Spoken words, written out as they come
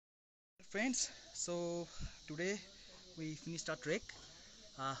friends, so today we finished our trek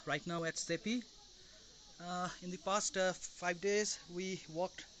right now at Sepi. In the past 5 days we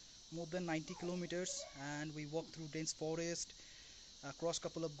walked more than 90 kilometers and we walked through dense forest, across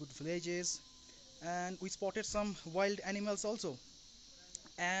couple of good villages, and we spotted some wild animals also.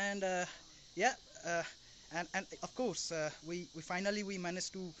 And yeah, uh, and of course we finally we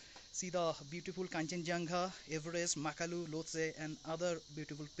managed to see the beautiful Kanchenjunga, Everest, Makalu, Lhotse and other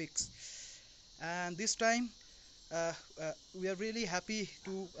beautiful peaks. And this time we are really happy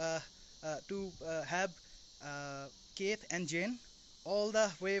to have Kate and Jane all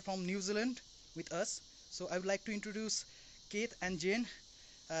the way from New Zealand with us. So I would like to introduce Kate and Jane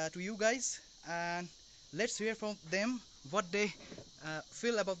to you guys, and let's hear from them what they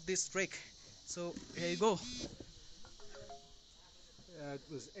feel about this trek. So here you go. It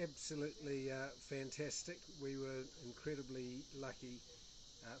was absolutely fantastic. We were incredibly lucky,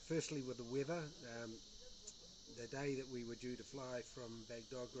 firstly with the weather. The day that we were due to fly from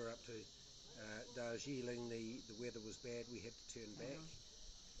Bagdogra up to Darjeeling, the weather was bad. We had to turn back.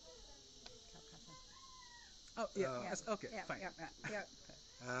 Oh yeah, Uh, okay, fine.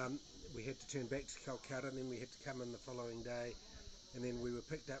 we had to turn back to Calcutta, and then we had to come in the following day, and then we were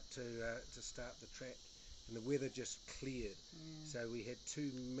picked up to start the track, and the weather just cleared. So we had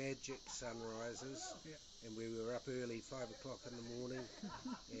two magic sunrises, and we were up early, 5 o'clock in the morning,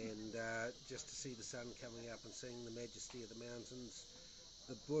 and just to see the sun coming up and seeing the majesty of the mountains.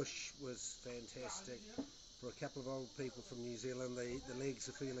 The bush was fantastic. For a couple of old people from New Zealand, the legs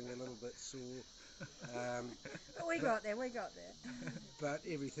are feeling a little bit sore. But we got there. But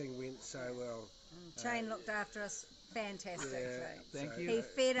everything went so well. Chayan looked after us fantastically. Thank you. He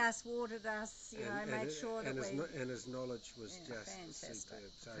fed us, watered us, made sure that and his knowledge was just fantastic.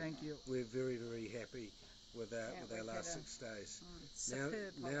 superb. So Thank you. we're very, very happy with our we've last had 6 days.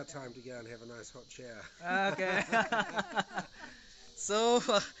 superb Now holiday. time to go and have a nice hot shower. Okay. So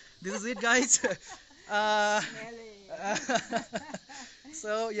this is it, guys.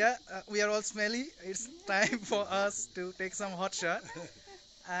 So yeah, we are all smelly. It's time for us to take some hot shot.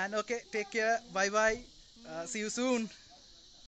 And okay, take care. Bye bye. See you soon.